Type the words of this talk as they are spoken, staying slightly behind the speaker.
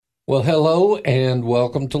Well, hello and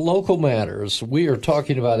welcome to Local Matters. We are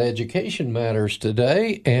talking about education matters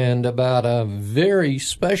today and about a very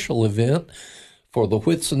special event for the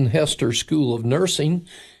Whitson Hester School of Nursing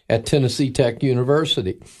at Tennessee Tech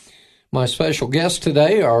University. My special guests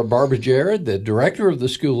today are Barbara Jared, the director of the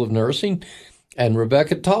School of Nursing, and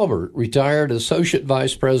Rebecca Talbert, retired Associate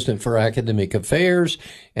Vice President for Academic Affairs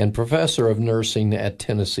and Professor of Nursing at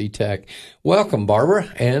Tennessee Tech. Welcome,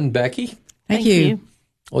 Barbara and Becky. Thank you.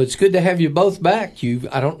 Well, it's good to have you both back.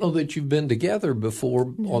 I don't know that you've been together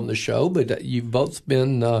before on the show, but you've both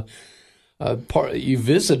been you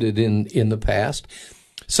visited in the past.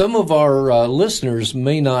 Some of our listeners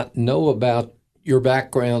may not know about your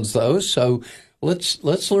backgrounds, though, so let's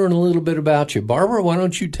learn a little bit about you. Barbara, why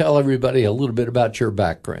don't you tell everybody a little bit about your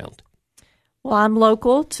background? Well, I'm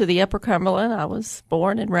local to the Upper Cumberland. I was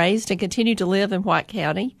born and raised and continue to live in White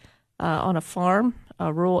County on a farm,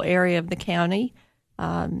 a rural area of the county.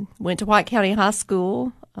 Went to White County High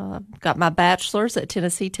School, got my bachelor's at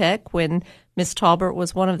Tennessee Tech when Miss Talbert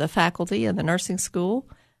was one of the faculty in the nursing school,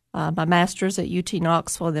 my master's at UT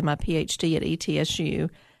Knoxville, then my PhD at ETSU.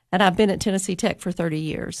 And I've been at Tennessee Tech for 30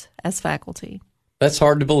 years as faculty. That's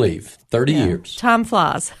hard to believe, 30 years. Time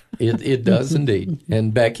flies. It does indeed.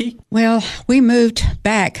 And Becky? Well, we moved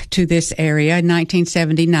back to this area in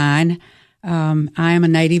 1979. I am a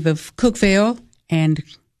native of Cookeville and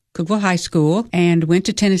Cookeville High School, and went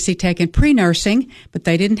to Tennessee Tech in pre-nursing, but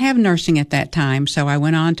they didn't have nursing at that time, so I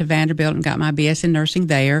went on to Vanderbilt and got my BS in nursing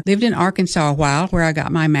there. Lived in Arkansas a while, where I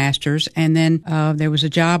got my master's, and then there was a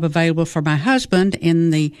job available for my husband in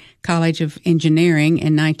the College of Engineering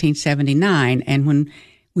in 1979, and when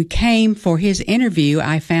we came for his interview,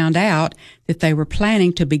 I found out that they were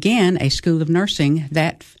planning to begin a School of Nursing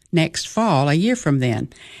that next fall, a year from then.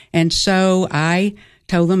 And so I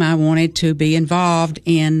told them I wanted to be involved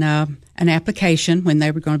in an application when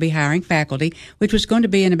they were going to be hiring faculty, which was going to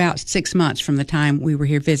be in about 6 months from the time we were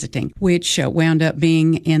here visiting, which wound up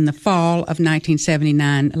being in the fall of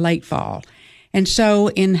 1979, late fall. And so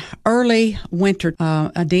in early winter,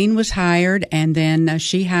 a dean was hired, and then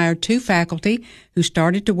she hired 2 faculty who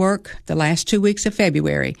started to work the last 2 weeks of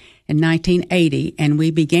February in 1980, and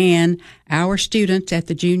we began our students at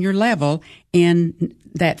the junior level in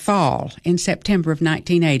that fall, in September of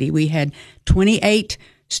 1980. We had 28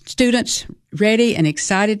 students ready and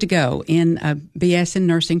excited to go in a BS in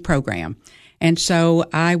nursing program. And so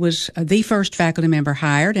I was the first faculty member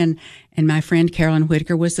hired, and my friend Carolyn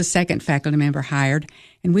Whitaker was the second faculty member hired.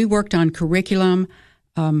 And we worked on curriculum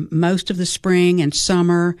most of the spring and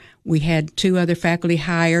summer. We had 2 other faculty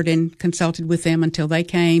hired and consulted with them until they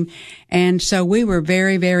came. And so we were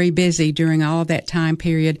very, very busy during all of that time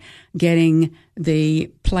period getting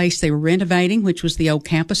the place they were renovating, which was the old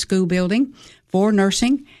campus school building, for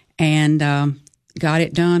nursing, and got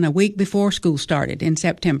it done a week before school started in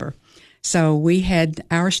September. So we had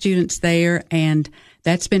our students there, and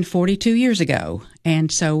that's been 42 years ago.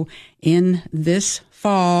 And so in this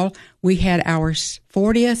fall, we had our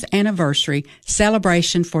 40th anniversary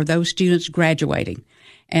celebration for those students graduating.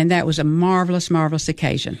 And that was a marvelous, marvelous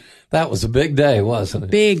occasion. That was a big day, wasn't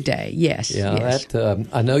it? Big day, yes. Yeah, yes.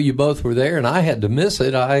 I know you both were there, and I had to miss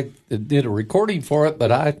it. I did a recording for it,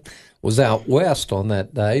 but I was out west on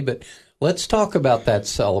that day. But let's talk about that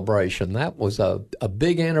celebration. That was a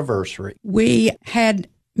big anniversary. We had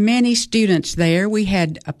many students there. We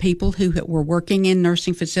had people who were working in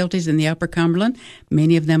nursing facilities in the Upper Cumberland,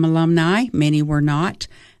 many of them alumni, many were not,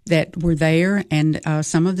 that were there. And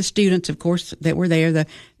some of the students, of course, that were there,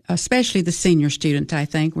 especially the senior students, I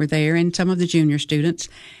think, were there, and some of the junior students.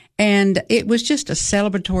 And it was just a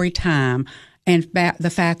celebratory time. And the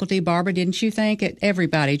faculty, Barbara, didn't you think?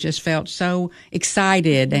 Everybody just felt so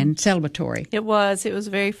excited and celebratory. It was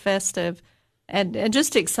very festive and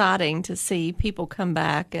just exciting to see people come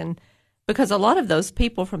back. And because a lot of those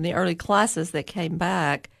people from the early classes that came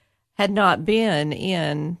back had not been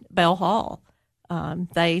in Bell Hall.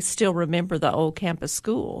 They still remember the old campus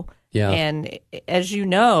school. Yeah. And as you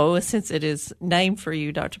know, since it is named for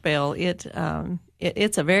you, Dr. Bell, it's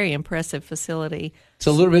a very impressive facility. It's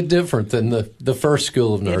a little bit different than the first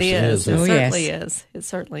School of Nursing, isn't it? It certainly is. It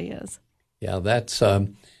certainly is. Yeah, that's a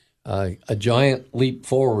giant leap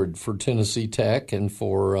forward for Tennessee Tech and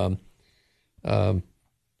for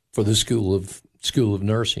the School of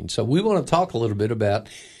Nursing. So we want to talk a little bit about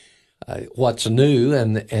what's new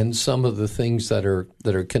and some of the things that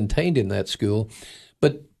are contained in that school.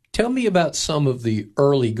 But tell me about some of the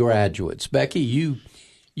early graduates. Becky, you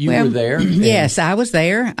were there. Yes, I was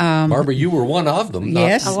there. Barbara, you were one of them.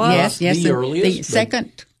 Yes, not yes. the earliest. The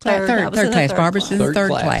second Third class. Barbara's in the third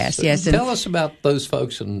class. Yes. Tell us about those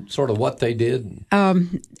folks and sort of what they did.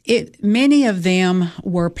 Many of them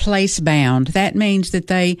were place bound. That means that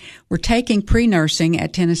they were taking pre-nursing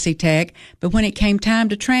at Tennessee Tech, but when it came time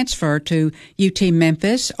to transfer to UT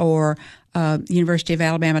Memphis or University of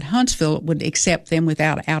Alabama at Huntsville would accept them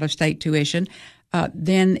without out-of-state tuition,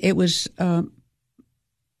 then it was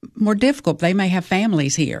more difficult. They may have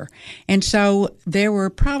families here. And so there were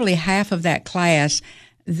probably half of that class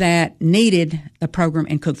that needed a program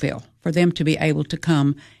in Cookeville for them to be able to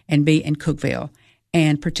come and be in Cookeville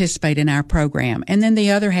and participate in our program. And then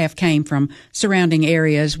the other half came from surrounding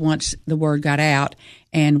areas once the word got out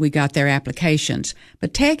and we got their applications.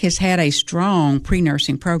 But Tech has had a strong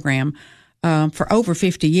pre-nursing program for over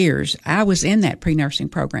 50 years. I was in that pre-nursing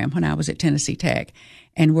program when I was at Tennessee Tech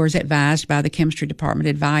and was advised by the chemistry department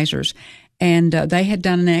advisors. And they had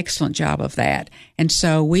done an excellent job of that. And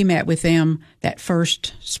so we met with them that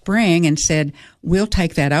first spring and said, we'll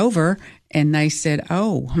take that over. And they said,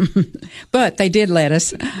 oh. But they did let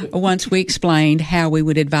us once we explained how we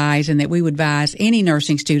would advise and that we would advise any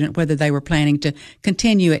nursing student, whether they were planning to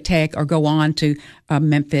continue at Tech or go on to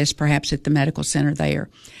Memphis, perhaps at the medical center there.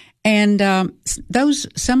 And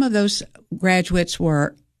some of those graduates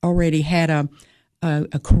were already had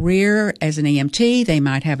a career as an EMT. They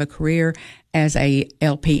might have a career as a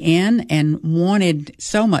LPN and wanted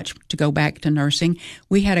so much to go back to nursing.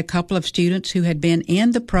 We had a couple of students who had been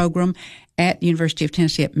in the program at University of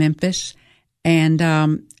Tennessee at Memphis, and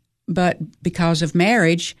but because of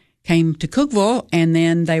marriage came to Cookeville, and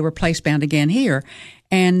then they were place-bound again here.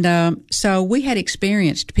 And so we had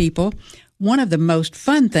experienced people. One of the most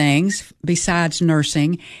fun things besides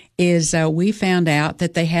nursing is we found out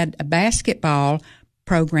that they had a basketball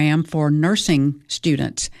program for nursing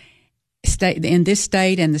students in this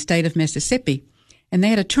state and the state of Mississippi. And they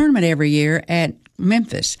had a tournament every year at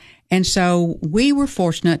Memphis. And so we were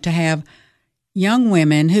fortunate to have young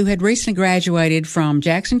women who had recently graduated from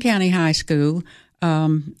Jackson County High School,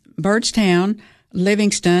 Byrdstown,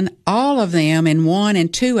 Livingston, all of them in 1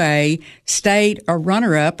 and 2A state or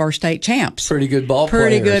runner-up or state champs. Pretty good ball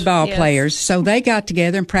players. So they got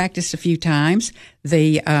together and practiced a few times.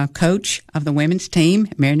 The coach of the women's team,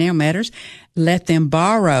 Marinelle Metters, let them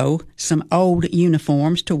borrow some old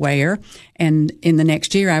uniforms to wear. And in the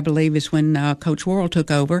next year, I believe, is when Coach Worrell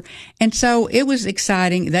took over. And so it was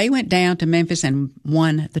exciting. They went down to Memphis and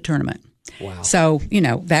won the tournament. Wow. So,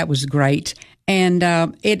 that was great. And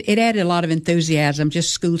it added a lot of enthusiasm,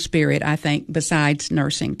 just school spirit, I think, besides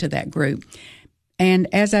nursing to that group.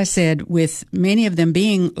 And as I said, with many of them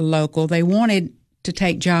being local, they wanted to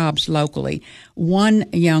take jobs locally. One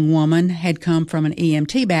young woman had come from an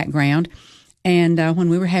EMT background, and when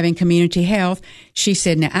we were having community health, she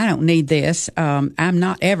said, now, I don't need this. I'm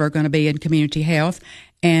not ever going to be in community health,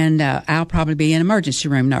 and I'll probably be an emergency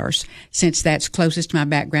room nurse since that's closest to my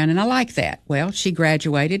background, and I like that. Well, she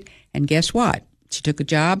graduated. And guess what? She took a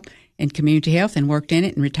job in community health and worked in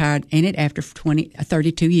it and retired in it after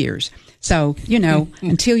 32 years. So,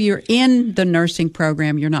 until you're in the nursing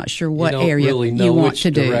program, you're not sure what area really know you want which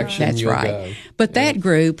to do. direction That's you'll right. go. But that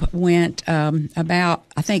group went about,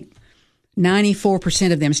 I think,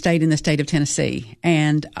 94% of them stayed in the state of Tennessee,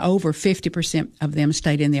 and over 50% of them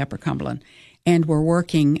stayed in the Upper Cumberland and were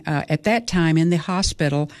working at that time in the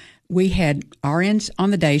hospital. We had RNs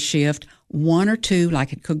on the day shift, 1 or 2,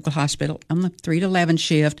 like at Cookeville Hospital, on the 3 to 11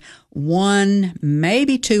 shift, 1,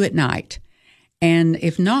 maybe 2 at night. And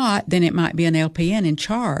if not, then it might be an LPN in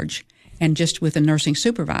charge and just with a nursing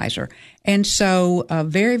supervisor. And so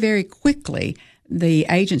very, very quickly, the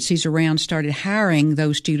agencies around started hiring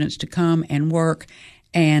those students to come and work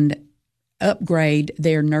and upgrade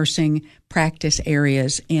their nursing practice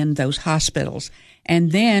areas in those hospitals.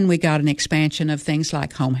 And then we got an expansion of things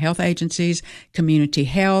like home health agencies, community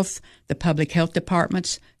health. The public health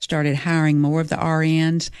departments started hiring more of the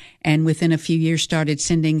RNs, and within a few years started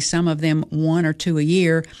sending some of them 1 or 2 a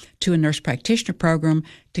year to a nurse practitioner program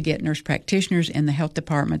to get nurse practitioners in the health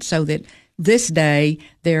department, so that this day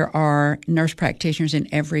there are nurse practitioners in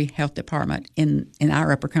every health department in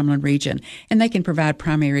our Upper Cumberland region, and they can provide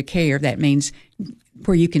primary care. That means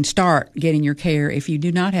where you can start getting your care. If you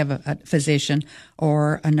do not have a physician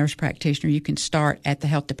or a nurse practitioner, you can start at the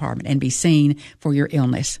health department and be seen for your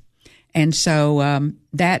illness. And so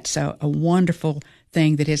that's a wonderful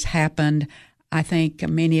thing that has happened. I think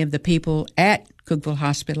many of the people at Cookeville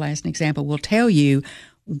Hospital, as an example, will tell you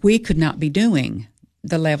we could not be doing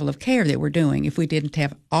the level of care that we're doing if we didn't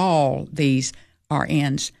have all these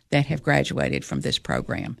RNs that have graduated from this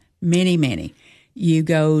program. Many, many. You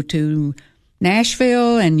go to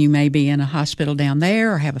Nashville and you may be in a hospital down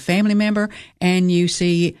there or have a family member, and you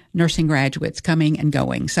see nursing graduates coming and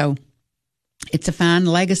going. So it's a fine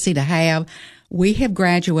legacy to have. We have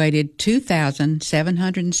graduated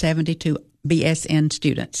 2,772 BSN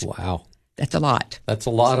students. Wow. That's a lot. That's a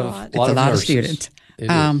lot of students.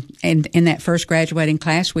 And in that first graduating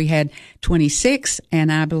class, we had 26,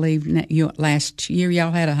 and I believe last year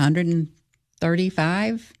y'all had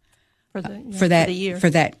 135 for that year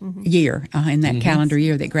in that calendar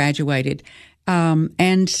year that graduated.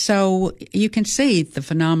 And so you can see the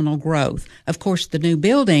phenomenal growth. Of course, the new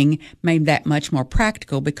building made that much more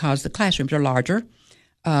practical because the classrooms are larger.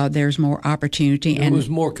 There's more opportunity. There was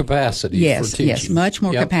more capacity for teaching. Yes, much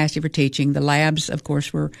more capacity for teaching. The labs, of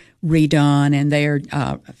course, were redone, and they're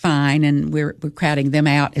fine, and we're crowding them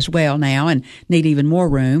out as well now and need even more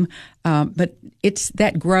room. But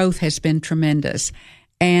that growth has been tremendous.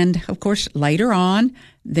 And, of course, later on,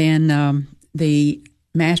 then the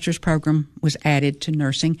master's program was added to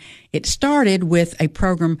nursing. It started with a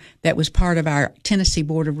program that was part of our Tennessee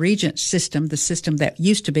Board of Regents system, the system that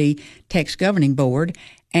used to be Tech's governing board,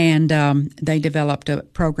 and they developed a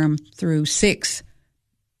program through 6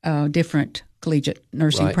 different collegiate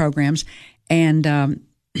nursing programs and a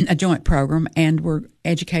joint program, and we're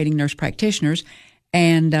educating nurse practitioners.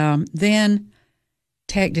 And then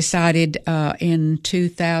Tech decided in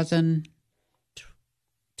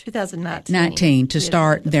 2019 to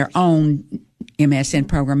start their own MSN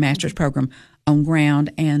program, master's program on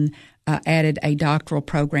ground, and added a doctoral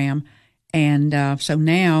program. And so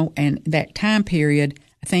now, and that time period,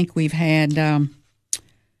 I think we've had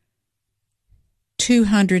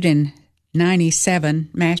 297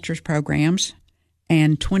 master's programs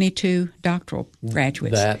and 22 doctoral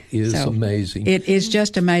graduates. That is amazing. It is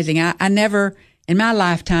just amazing. I never in my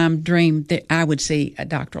lifetime dreamed that I would see a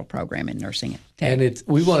doctoral program in nursing at Tech. And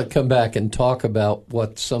we want to come back and talk about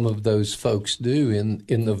what some of those folks do in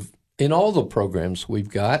all the programs we've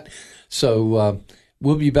got. So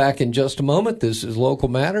we'll be back in just a moment. This is Local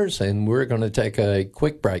Matters, and we're going to take a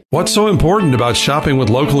quick break. What's so important about shopping with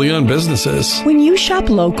locally owned businesses? When you shop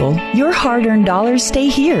local, your hard-earned dollars stay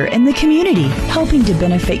here in the community, helping to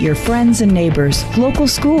benefit your friends and neighbors, local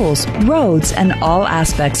schools, roads, and all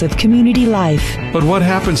aspects of community life. But what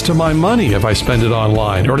happens to my money if I spend it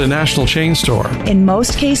online or at a national chain store? In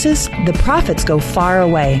most cases, the profits go far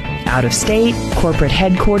away, out of state, corporate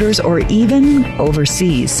headquarters, or even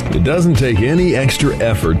overseas. It doesn't take any extra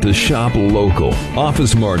effort to shop local.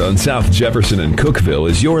 Office Mart on South Jefferson and Cookeville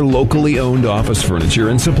is your locally owned office furniture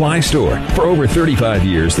and supply store. For over 35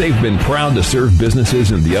 years, they've been proud to serve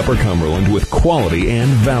businesses in the Upper Cumberland with quality and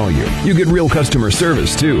value. You get real customer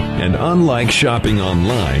service too, and unlike shopping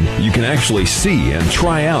online, you can actually see and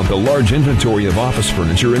try out the large inventory of office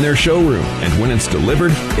furniture in their showroom. And when it's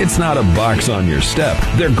delivered, it's not a box on your step.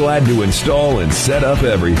 They're glad to install and set up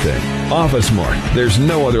everything. Office Mart. There's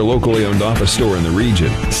no other locally owned office store in the region.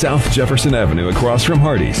 South Jefferson Avenue across from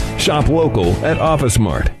Hardee's. Shop local at Office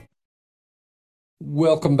Mart.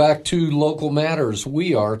 Welcome back to Local Matters.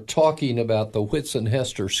 We are talking about the Whitson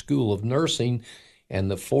Hester School of Nursing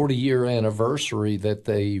and the 40-year anniversary that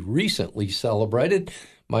they recently celebrated.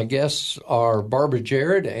 My guests are Barbara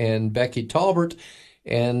Jarrett and Becky Talbert,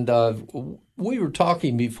 and we were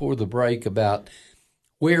talking before the break about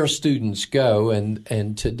where students go, and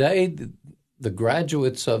today the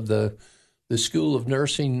graduates of the School of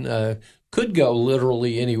Nursing could go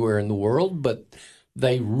literally anywhere in the world, but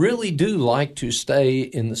they really do like to stay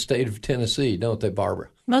in the state of Tennessee, don't they, Barbara?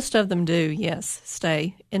 Most of them do, yes,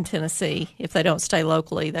 stay in Tennessee. If they don't stay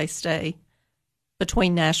locally, they stay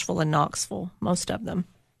between Nashville and Knoxville, most of them,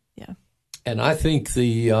 yeah. And I think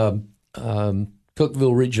the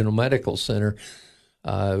Cookeville Regional Medical Center,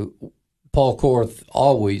 Paul Korth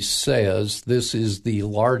always says this is the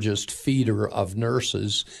largest feeder of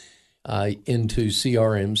nurses into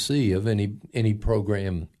CRMC of any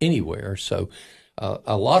program anywhere. So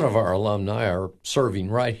a lot of our alumni are serving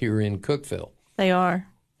right here in Cookeville. They are.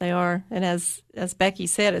 And as Becky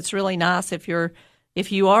said, it's really nice if you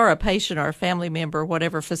are a patient or a family member,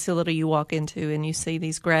 whatever facility you walk into, and you see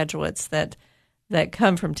these graduates that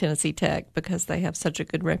come from Tennessee Tech because they have such a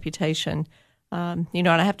good reputation. And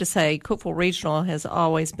I have to say, Cookeville Regional has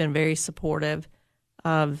always been very supportive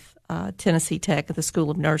of Tennessee Tech at the School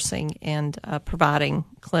of Nursing and providing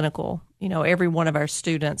clinical. Every one of our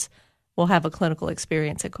students will have a clinical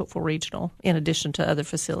experience at Cookeville Regional in addition to other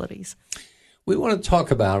facilities. We want to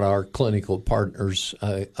talk about our clinical partners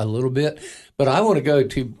a little bit, but I want to go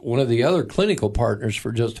to one of the other clinical partners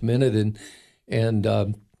for just a minute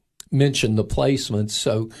and mention the placements.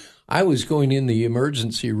 So I was going in the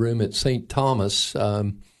emergency room at St. Thomas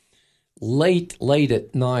late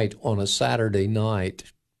at night on a Saturday night,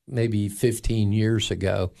 maybe 15 years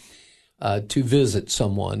ago, to visit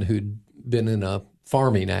someone who'd been in a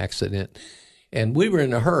farming accident. And we were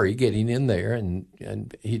in a hurry getting in there,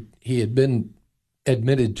 and he had been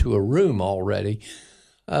admitted to a room already,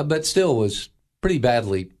 but still was pretty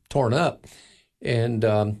badly torn up. And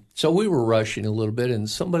so we were rushing a little bit, and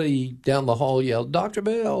somebody down the hall yelled, "Dr.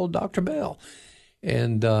 Bell, Dr. Bell."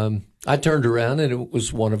 And I turned around, and it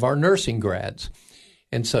was one of our nursing grads.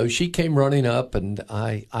 And so she came running up, and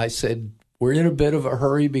I said, "We're in a bit of a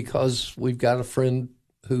hurry because we've got a friend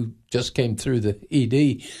who just came through the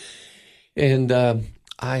ED." And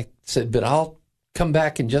I said, "But I'll come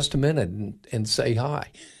back in just a minute and say hi."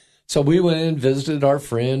 So we went in, visited our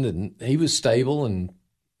friend, and he was stable and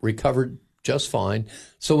recovered just fine.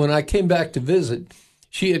 So when I came back to visit,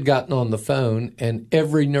 she had gotten on the phone, and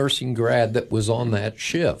every nursing grad that was on that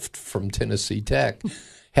shift from Tennessee Tech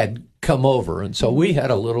had come over. And so we had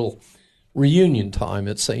a little reunion time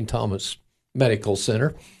at St. Thomas Medical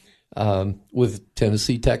Center with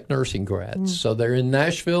Tennessee Tech nursing grads. So they're in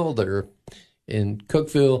Nashville, they're in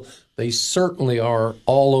Cookeville. They certainly are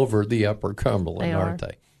all over the Upper Cumberland, aren't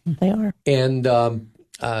they? They are. And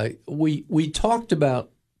we talked about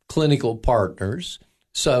clinical partners.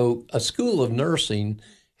 So a school of nursing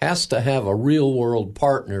has to have a real-world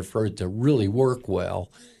partner for it to really work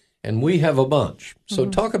well, and we have a bunch. So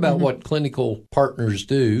talk about what clinical partners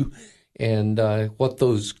do and what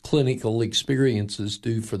those clinical experiences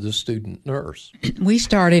do for the student nurse. We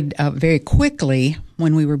started very quickly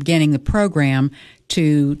when we were beginning the program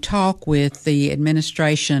to talk with the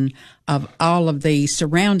administration of all of the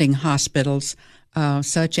surrounding hospitals,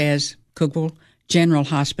 such as Cookeville General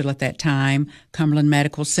Hospital at that time, Cumberland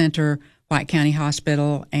Medical Center, White County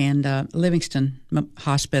Hospital, and Livingston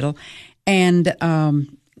Hospital, and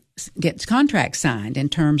get contracts signed in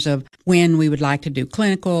terms of when we would like to do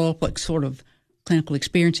clinical, what sort of clinical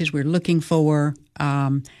experiences we're looking for,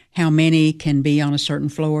 how many can be on a certain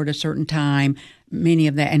floor at a certain time, many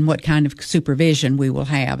of that, and what kind of supervision we will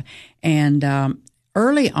have. And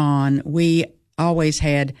early on, we always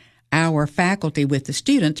had our faculty with the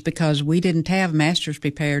students because we didn't have master's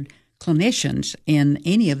prepared clinicians in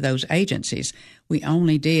any of those agencies. We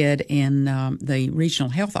only did in the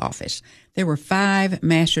regional health office. There were 5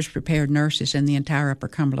 master's prepared nurses in the entire Upper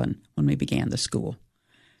Cumberland when we began the school.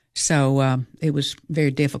 So it was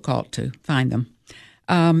very difficult to find them.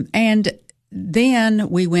 And then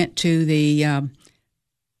we went to the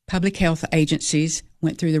public health agencies,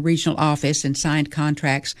 went through the regional office and signed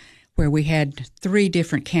contracts where we had 3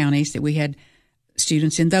 different counties that we had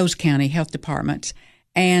students in those county health departments.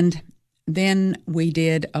 And then we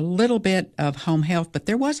did a little bit of home health, but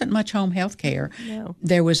there wasn't much home health care. No.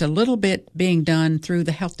 There was a little bit being done through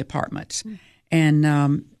the health departments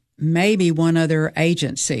and maybe one other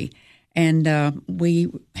agency. And we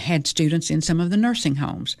had students in some of the nursing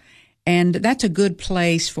homes. And that's a good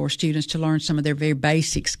place for students to learn some of their very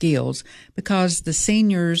basic skills because the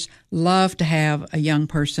seniors love to have a young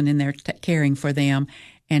person in there caring for them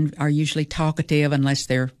and are usually talkative unless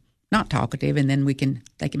they're not talkative, and then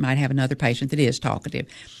they might have another patient that is talkative.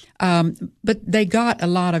 But they got a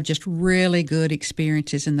lot of just really good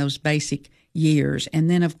experiences in those basic years. And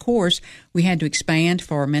then, of course, we had to expand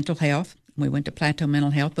for mental health. We went to Plateau Mental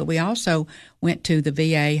Health, but we also went to the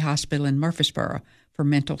VA hospital in Murfreesboro for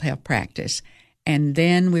mental health practice. And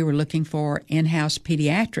then we were looking for in-house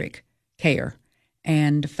pediatric care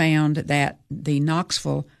and found that the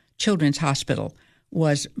Knoxville Children's Hospital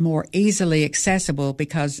was more easily accessible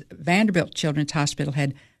because Vanderbilt Children's Hospital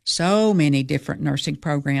had so many different nursing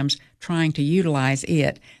programs trying to utilize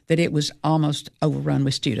it that it was almost overrun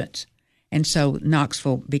with students. And so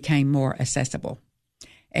Knoxville became more accessible.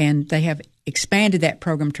 And they have expanded that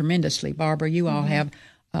program tremendously. Barbara, you all have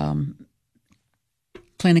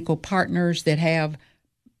clinical partners that have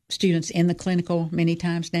students in the clinical many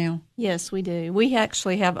times now? Yes, we do. We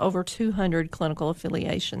actually have over 200 clinical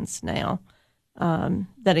affiliations now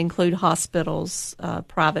that include hospitals,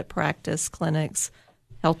 private practice, clinics,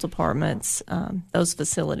 health departments, those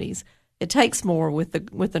facilities. It takes more with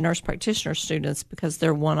the nurse practitioner students because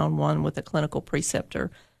they're one-on-one with a clinical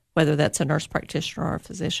preceptor, whether that's a nurse practitioner or a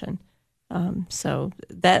physician. So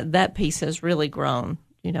that piece has really grown,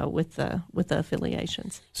 with the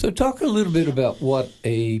affiliations. So talk a little bit about what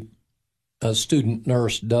a student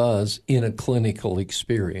nurse does in a clinical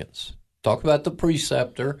experience. Talk about the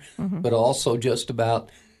preceptor, but also just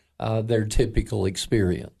about their typical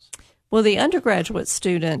experience. Well, the undergraduate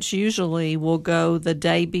students usually will go the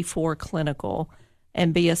day before clinical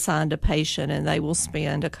and be assigned a patient, and they will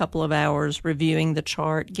spend a couple of hours reviewing the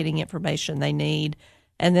chart, getting information they need,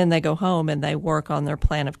 and then they go home and they work on their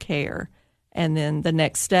plan of care. And then the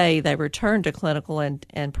next day they return to clinical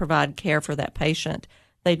and provide care for that patient.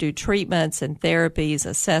 They do treatments and therapies,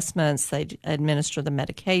 assessments. They administer the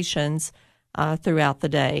medications throughout the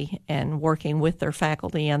day, and working with their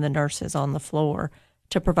faculty and the nurses on the floor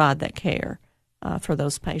to provide that care for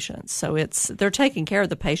those patients. So they're taking care of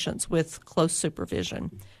the patients with close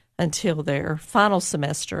supervision until their final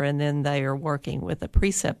semester, and then they are working with a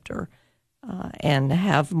preceptor and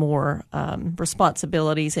have more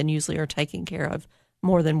responsibilities, and usually are taking care of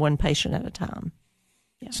more than one patient at a time.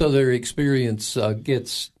 Yeah. So their experience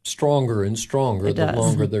gets stronger and stronger the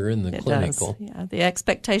longer they're in the clinical. Does. Yeah, the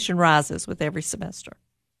expectation rises with every semester.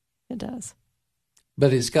 It does.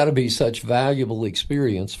 But it's got to be such valuable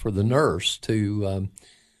experience for the nurse to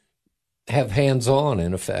have hands-on,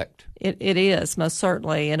 in effect. It is, most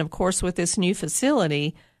certainly. And, of course, with this new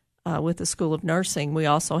facility, with the School of Nursing, we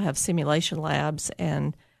also have simulation labs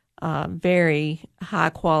and very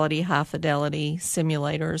high-quality, high-fidelity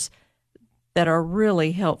simulators that are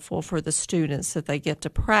really helpful for the students, that they get to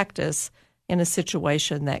practice in a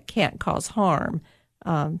situation that can't cause harm,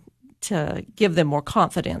 to give them more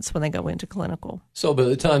confidence when they go into clinical. So by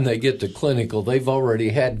the time they get to clinical, they've already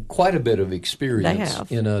had quite a bit of experience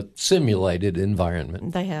in a simulated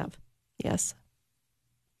environment. They have, yes.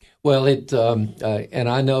 Well, and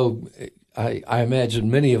I know, I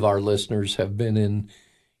imagine many of our listeners have been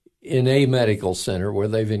in a medical center where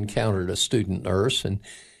they've encountered a student nurse,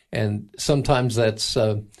 and sometimes that's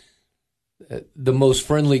the most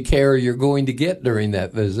friendly care you're going to get during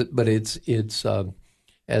that visit. But it's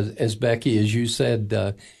as Becky, as you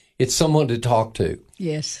said, it's someone to talk to.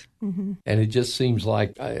 Yes. Mm-hmm. And it just seems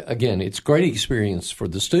like, again, it's great experience for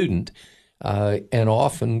the student, and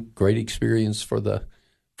often great experience for the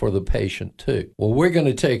patient too. Well, we're going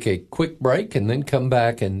to take a quick break and then come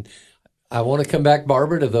back, and I want to come back,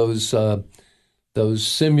 Barbara, to those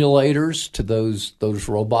simulators, to those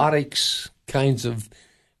robotics kinds of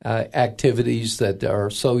activities that are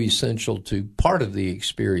so essential to part of the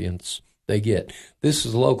experience they get. This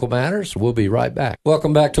is Local Matters. We'll be right back.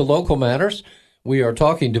 Welcome back to Local Matters. We are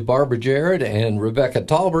talking to Barbara Jarrett and Rebecca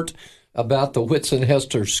Talbert about the Whitson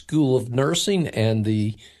Hester School of Nursing and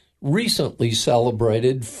the recently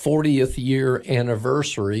celebrated 40th year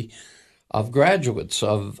anniversary of graduates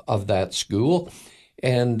of that school.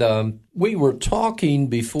 And we were talking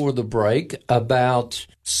before the break about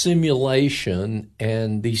simulation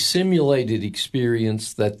and the simulated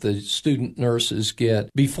experience that the student nurses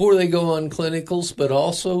get before they go on clinicals, but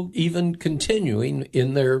also even continuing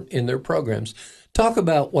in their programs. Talk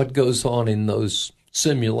about what goes on in those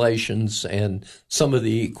simulations and some of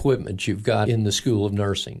the equipment you've got in the School of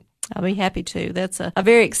Nursing. I'll be happy to. That's a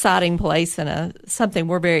very exciting place and something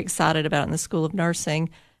we're very excited about in the School of Nursing.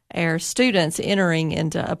 Our students entering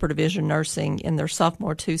into upper division nursing in their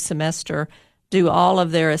sophomore 2 semester do all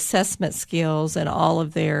of their assessment skills and all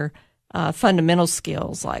of their fundamental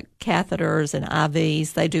skills like catheters and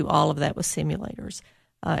IVs. They do all of that with simulators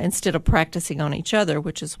instead of practicing on each other,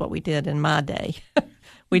 which is what we did in my day.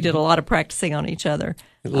 We did a lot of practicing on each other.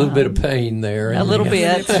 A little bit of pain there. A little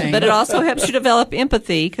bit, but it also helps you develop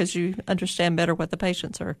empathy because you understand better what the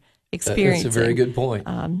patients are experiencing. That's a very good point.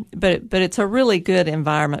 But it's a really good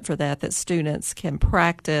environment for that students can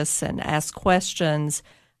practice and ask questions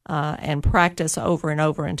and practice over and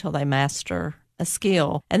over until they master a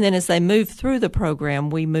skill. And then as they move through the program,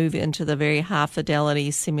 we move into the very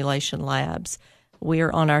high-fidelity simulation labs.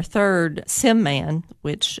 We're on our 3rd SimMan,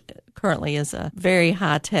 which currently is a very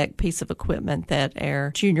high-tech piece of equipment that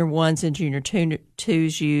our Junior 1s and Junior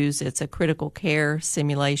 2s use. It's a critical care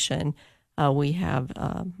simulation. We have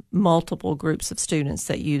multiple groups of students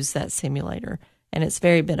that use that simulator, and it's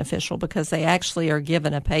very beneficial because they actually are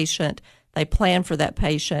given a patient. They plan for that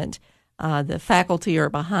patient. The faculty are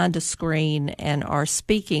behind a screen and are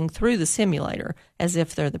speaking through the simulator as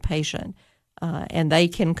if they're the patient. And they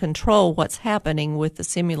can control what's happening with the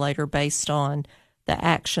simulator based on the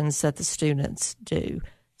actions that the students do.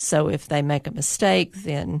 So if they make a mistake,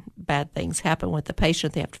 then bad things happen with the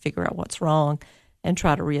patient. They have to figure out what's wrong and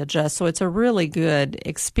try to readjust. So it's a really good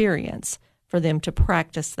experience for them to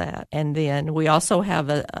practice that. And then we also have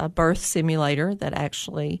a birth simulator that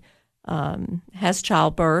actually has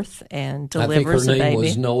childbirth and delivers a baby. I think her name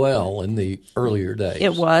was Noelle in the earlier days.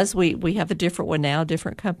 It was. We have a different one now,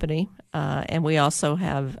 different company. And we also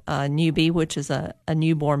have Newbie, which is a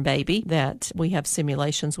newborn baby that we have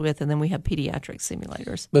simulations with, and then we have pediatric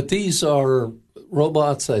simulators. But these are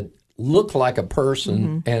robots that look like a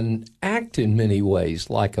person and act in many ways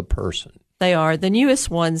like a person. They are. The newest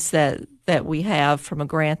ones that we have from a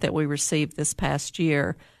grant that we received this past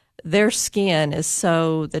year their skin is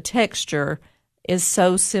the texture is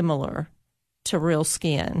so similar to real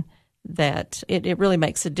skin that it really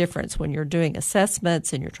makes a difference when you're doing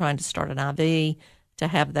assessments and you're trying to start an IV to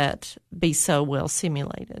have that be so well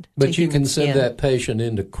simulated. But you can send that patient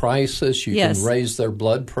into crisis. You Yes. can raise their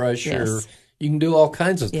blood pressure. Yes. You can do all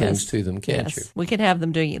kinds of Yes. things to them, can't Yes. you? We can have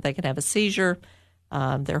them they can have a seizure.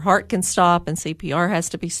 Their heart can stop and CPR has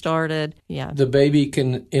to be started. Yeah. The baby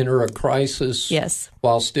can enter a crisis Yes.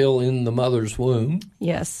 while still in the mother's womb.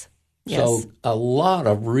 Yes. Yes. So a lot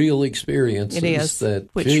of real experiences It is,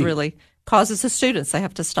 which really causes the students, they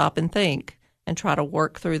have to stop and think and try to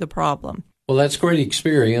work through the problem. Well, that's great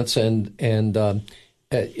experience, and the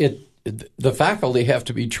faculty have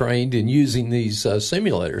to be trained in using these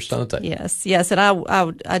simulators, don't they? Yes, and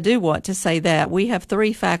I do want to say that we have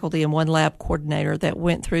 3 faculty and 1 lab coordinator that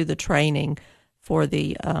went through the training for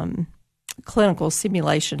the clinical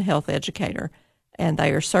simulation health educator, and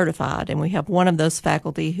they are certified. And we have one of those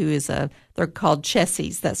faculty who is they're called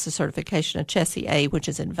CHESIs. That's the certification of CHESI A, which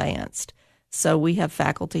is advanced. So we have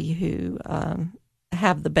faculty who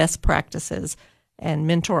have the best practices and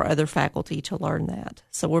mentor other faculty to learn that.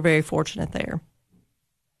 So we're very fortunate there.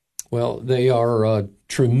 Well, they are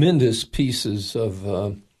tremendous pieces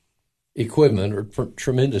of equipment or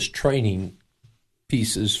tremendous training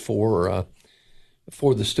pieces for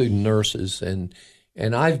the student nurses.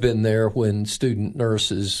 And I've been there when student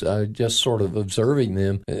nurses, just sort of observing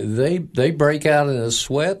them, they break out in a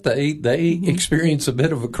sweat. They experience a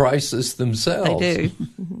bit of a crisis themselves. They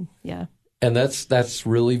do. Yeah. And that's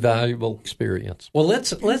really valuable experience. Well,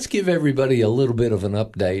 let's give everybody a little bit of an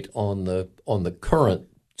update on the current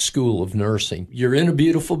School of Nursing. You're in a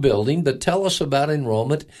beautiful building, but tell us about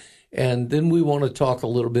enrollment, and then we want to talk a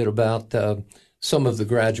little bit about some of the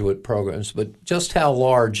graduate programs. But just how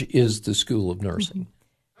large is the School of Nursing?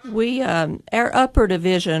 We our upper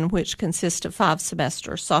division, which consists of 5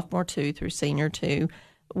 semesters, sophomore 2 through senior 2,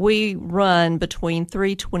 we run between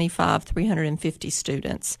 350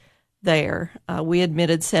 students. There. We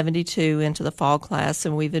admitted 72 into the fall class,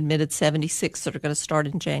 and we've admitted 76 that are going to start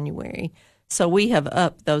in January. So we have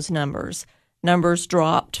upped those numbers. Numbers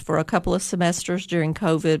dropped for a couple of semesters during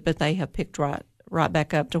COVID, but they have picked right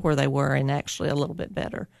back up to where they were and actually a little bit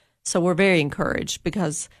better. So we're very encouraged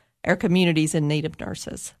because our community's in need of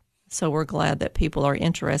nurses. So we're glad that people are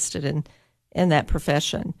interested in that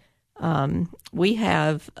profession. We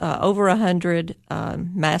have over 100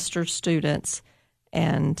 master's students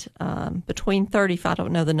and between 35, I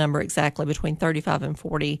don't know the number exactly, between 35 and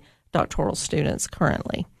 40 doctoral students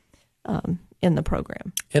currently in the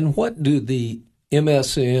program. And what do the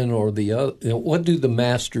MSN or what do the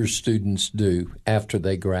master's students do after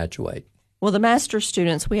they graduate? Well, the master's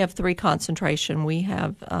students, we have 3 concentration. We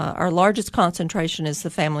have our largest concentration is the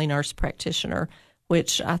family nurse practitioner,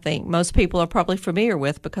 which I think most people are probably familiar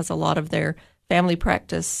with because a lot of their family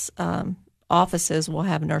practice offices will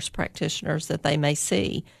have nurse practitioners that they may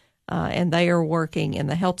see, and they are working in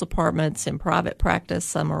the health departments in private practice.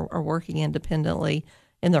 Some are working independently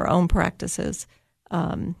in their own practices.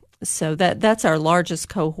 So that's our largest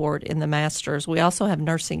cohort in the master's. We also have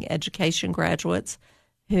nursing education graduates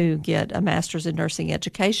who get a master's in nursing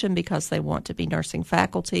education because they want to be nursing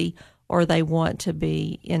faculty or they want to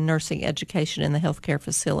be in nursing education in the healthcare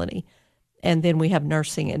facility. And then we have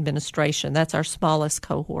nursing administration. That's our smallest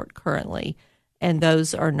cohort currently. And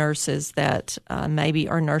those are nurses that maybe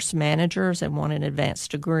are nurse managers and want an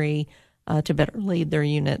advanced degree to better lead their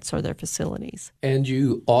units or their facilities. And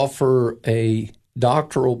you offer a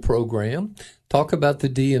doctoral program. Talk about the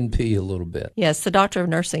DNP a little bit. Yes, the Doctor of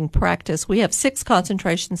Nursing practice. We have 6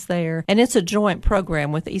 concentrations there, and it's a joint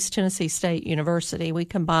program with East Tennessee State University. We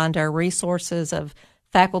combined our resources of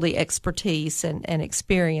faculty expertise and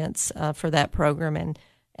experience for that program,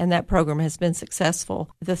 and that program has been successful.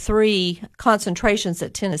 The 3 concentrations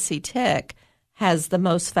at Tennessee Tech has the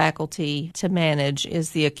most faculty to manage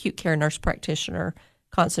is the acute care nurse practitioner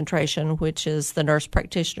concentration, which is the nurse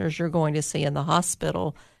practitioners you're going to see in the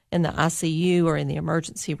hospital, in the ICU or in the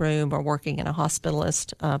emergency room or working in a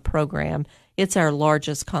hospitalist program. It's our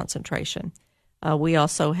largest concentration. We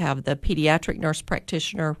also have the pediatric nurse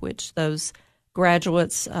practitioner, which those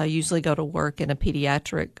graduates usually go to work in a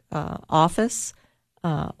pediatric office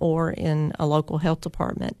or in a local health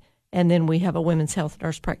department. And then we have a women's health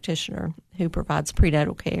nurse practitioner who provides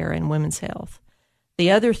prenatal care and women's health.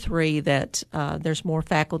 The other 3 that there's more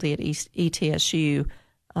faculty at ETSU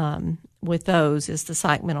with those is the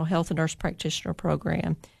psych mental health nurse practitioner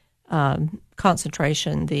program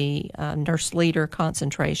concentration, the nurse leader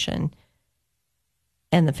concentration,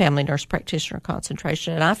 and the family nurse practitioner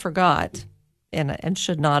concentration. And I forgot, and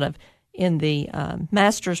should not have, in the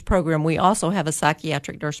master's program, we also have a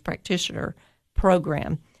psychiatric nurse practitioner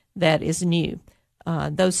program that is new.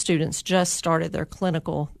 Those students just started their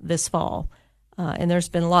clinical this fall, and there's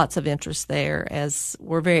been lots of interest there, as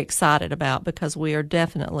we're very excited about, because we are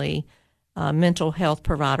definitely a mental health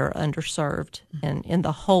provider underserved in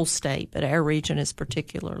the whole state, but our region is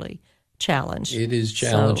particularly challenged. It is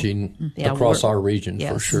challenging across our region,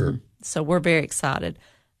 for sure. So we're very excited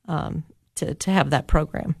to have that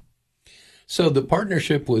program. So the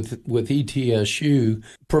partnership with ETSU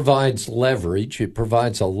provides leverage. It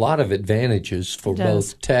provides a lot of advantages for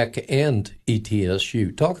both Tech and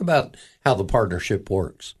ETSU. Talk about how the partnership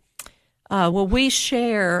works. Well, we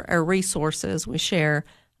share our resources. We share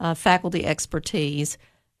faculty expertise,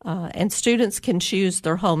 and students can choose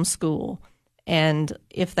their home school. And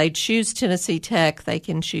if they choose Tennessee Tech, they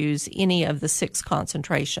can choose any of the 6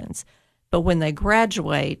 concentrations. But when they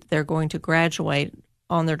graduate, they're going to graduate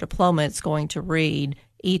on their diploma. It's going to read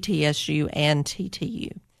ETSU and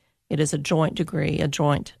TTU. It is a joint degree, a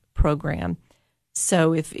joint program.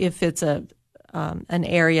 So if it's an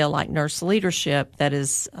area like nurse leadership, that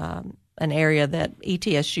is an area that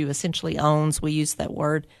ETSU essentially owns, we use that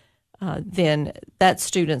word, then that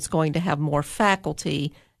student's going to have more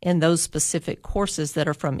faculty in those specific courses that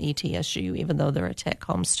are from ETSU, even though they're a Tech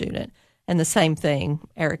home student. And the same thing,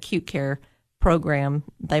 our acute care program,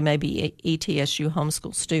 they may be ETSU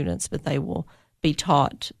homeschool students, but they will be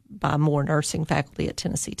taught by more nursing faculty at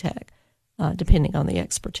Tennessee Tech, depending on the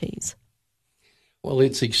expertise. Well,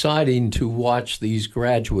 it's exciting to watch these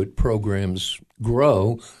graduate programs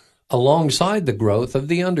grow alongside the growth of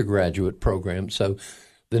the undergraduate program. So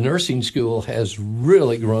the nursing school has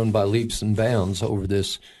really grown by leaps and bounds over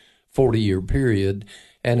this 40-year period,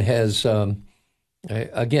 and has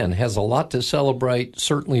has a lot to celebrate,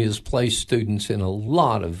 certainly has placed students in a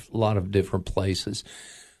lot of different places.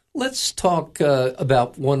 Let's talk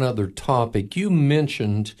about one other topic. You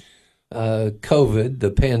mentioned COVID,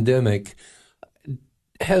 the pandemic.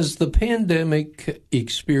 Has the pandemic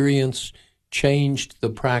experience changed the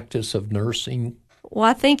practice of nursing? Well,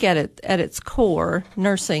 I think at its core,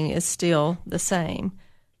 nursing is still the same.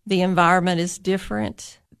 The environment is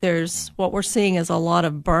different. What we're seeing is a lot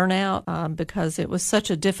of burnout because it was such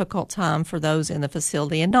a difficult time for those in the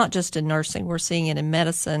facility, and not just in nursing. We're seeing it in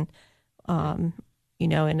medicine, and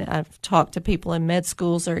I've talked to people in med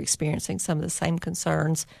schools that are experiencing some of the same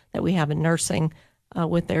concerns that we have in nursing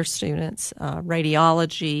with their students.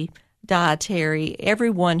 Radiology, dietary,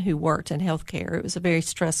 everyone who worked in healthcare, it was a very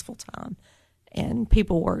stressful time, and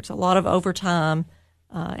people worked a lot of overtime,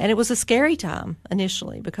 and it was a scary time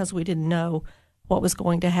initially because we didn't know what was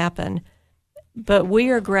going to happen. But we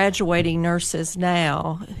are graduating nurses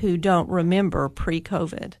now who don't remember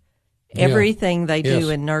pre-COVID. Everything they do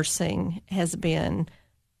in nursing has been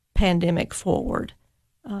pandemic forward.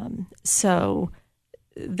 So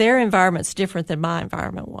their environment's different than my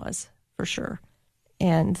environment was, for sure.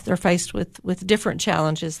 And they're faced with different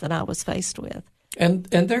challenges than I was faced with. And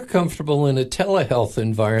they're comfortable in a telehealth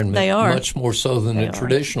environment. They are. Much more so than a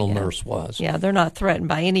traditional nurse was. Yeah, they're not threatened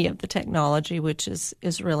by any of the technology, which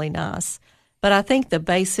is really nice. But I think the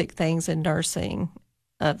basic things in nursing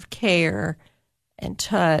of care and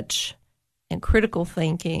touch and critical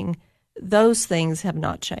thinking, those things have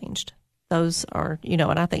not changed. Those are,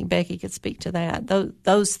 and I think Becky could speak to that.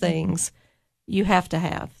 Those things you have to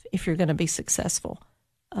have if you're going to be successful.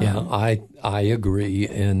 I agree.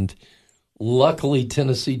 And luckily,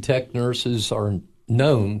 Tennessee Tech nurses are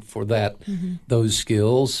known for those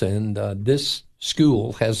skills, and this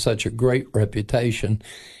school has such a great reputation.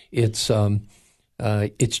 It's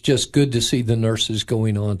just good to see the nurses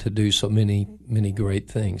going on to do so many great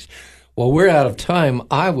things. Well, we're out of time.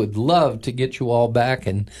 I would love to get you all back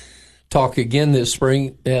and talk again this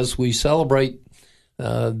spring as we celebrate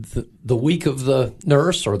the week of the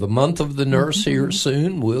nurse, or the month of the nurse here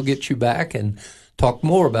soon. We'll get you back and talk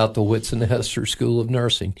more about the Whitson Hester School of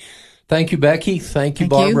Nursing. Thank you, Becky. Thank you,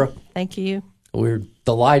 Barbara. Thank you. We're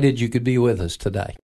delighted you could be with us today.